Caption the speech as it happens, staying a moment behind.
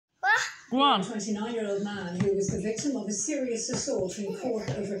Go on. A 29-year-old man who was the victim of a serious assault in Cork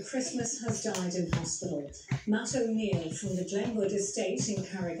over Christmas has died in hospital. Matt O'Neill from the Glenwood estate in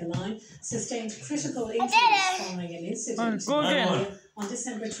Carrigaline sustained critical injuries following an incident on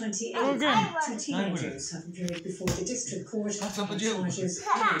December 28th. Two teenagers have appeared before the district court on charges.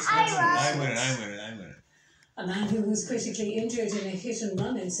 I win it. A man who was critically injured in a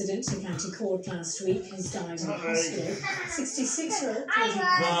hit-and-run incident in County Cork last week has died in hospital. 66-year-old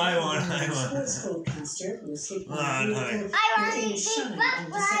sports broadcaster who was hit by a vehicle in Shannon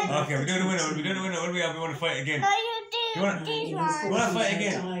on December. Okay, we're doing a winner. What do we have? We want to fight again. You want to fight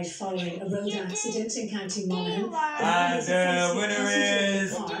again? Died following a road accident in County Monaghan. And the winner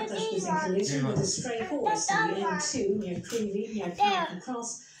is... That was in collision with a stray horse in the M2 near Creevy, near Carrick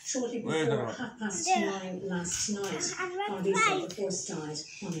Cross, shortly before 9:30 last night. Bodies of the horse died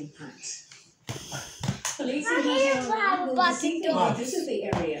on impact. Police in Monaghan will this evening visit the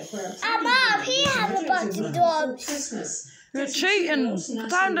area where Christmas. You're cheating.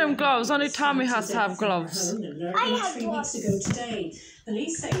 Put on them gloves. Only Tommy has to have gloves. 3 weeks ago today.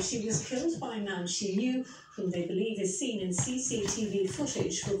 Police say she was killed by a man she knew, whom they believe is seen in CCTV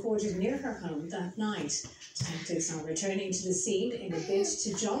footage recorded near her home that night. Detectives are returning to the scene in a bid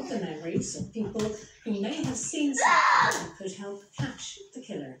to jog the memories of people who may have seen something that could help catch the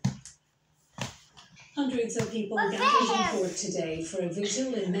killer. Hundreds of people gathered in court today for a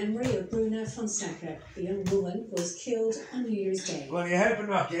vigil in memory of Bruna Fonseca. The young woman was killed on New Year's Day. Well, you helping,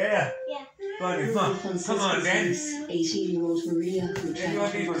 Rock? Yeah. Come on, then. 18-year-old Maria, who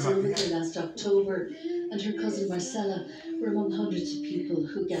traveled from Kilmacre last October, and her cousin Marcella were among hundreds of people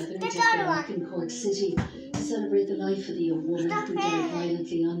who gathered at Rock in Cork City to celebrate the life of the young woman who died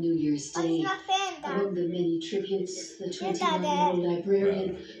violently on New Year's Day. Among the many tributes, the 21-year-old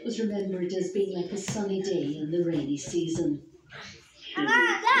librarian was remembered as being like a sunny day in the rainy season. Her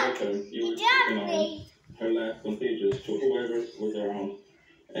last messages to whoever was around.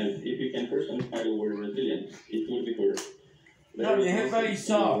 And if you can personify the word resilient, it will be her. No, you hit very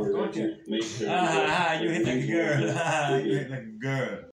soft, don't you? Make sure you hit like a girl. You hit like a girl.